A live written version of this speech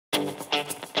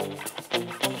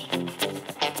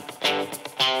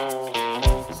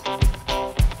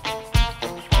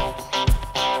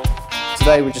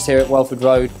Today we're just here at Welford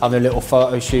Road having a little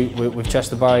photo shoot with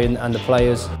Chester Barrie and the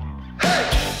players.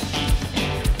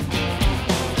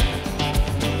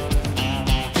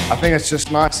 I think it's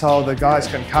just nice how the guys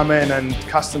can come in and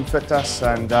custom fit us,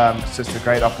 and it's just a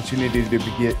great opportunity to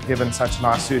be given such a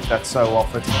nice suit that's so well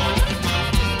fitting.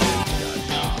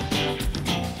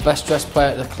 Best dressed player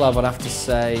at the club, I'd have to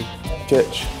say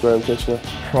Graham Kitchener.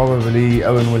 Probably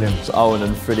Owen Williams. Owen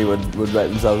and Freddie would rate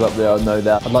themselves up there, no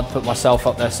doubt. I'd like to put myself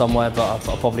up there somewhere, but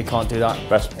I probably can't do that.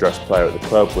 Best dressed player at the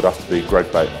club would have to be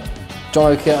Greg Bates.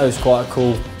 Jono Kitto is quite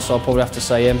cool, so I'll probably have to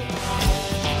say him.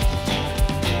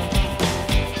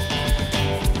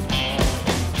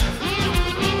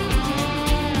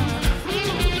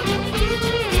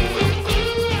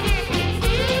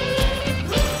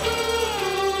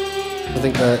 I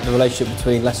think the relationship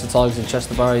between Leicester Tigers and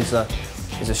Chester Barrie is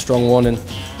a strong one, and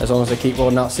as long as they keep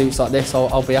rolling out suits like this,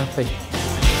 I'll be happy.